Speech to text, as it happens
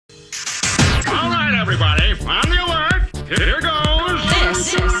everybody. On the alert. Here goes.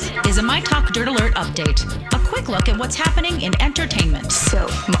 This is a My Talk Dirt Alert update. A quick look at what's happening in entertainment. So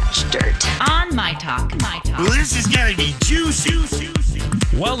much dirt. On My Talk. Well, this is going to be juicy.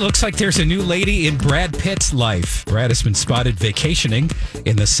 Well, looks like there's a new lady in Brad Pitt's life. Brad has been spotted vacationing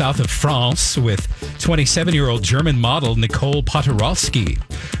in the south of France with 27-year-old German model Nicole Poturalski.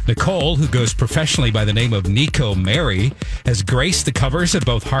 Nicole, who goes professionally by the name of Nico Mary, has graced the covers of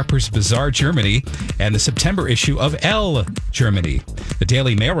both Harper's Bazaar Germany and the September issue of Elle Germany. The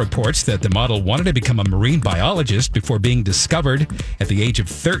Daily Mail reports that the model wanted to become a marine biologist before being discovered at the age of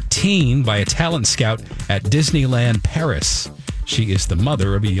 13 by a talent scout at Disneyland Paris. She is the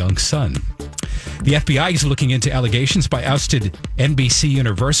mother of a young son. The FBI is looking into allegations by ousted NBC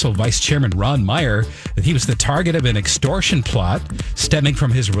Universal Vice Chairman Ron Meyer that he was the target of an extortion plot stemming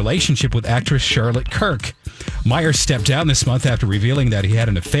from his relationship with actress Charlotte Kirk. Meyer stepped down this month after revealing that he had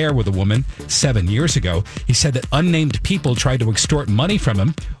an affair with a woman 7 years ago. He said that unnamed people tried to extort money from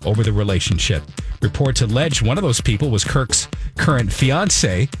him over the relationship. Reports allege one of those people was Kirk's current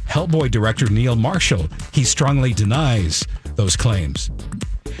fiance, Hellboy director Neil Marshall. He strongly denies those claims.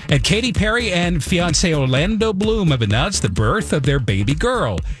 And Katy Perry and fiancé Orlando Bloom have announced the birth of their baby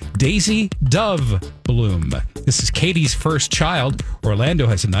girl, Daisy Dove Bloom. This is Katy's first child. Orlando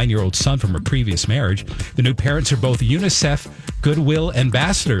has a 9-year-old son from her previous marriage. The new parents are both UNICEF Goodwill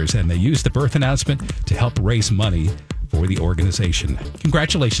ambassadors, and they used the birth announcement to help raise money for the organization.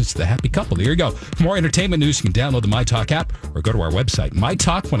 Congratulations to the happy couple. There you go. For more entertainment news, you can download the MyTalk app or go to our website,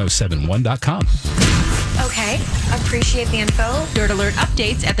 mytalk1071.com. Okay, appreciate the info. Dirt Alert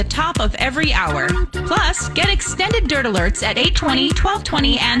updates at the top of every hour. Plus, get extended Dirt Alerts at 8:20,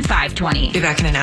 12:20, and 5:20. Be back in an hour.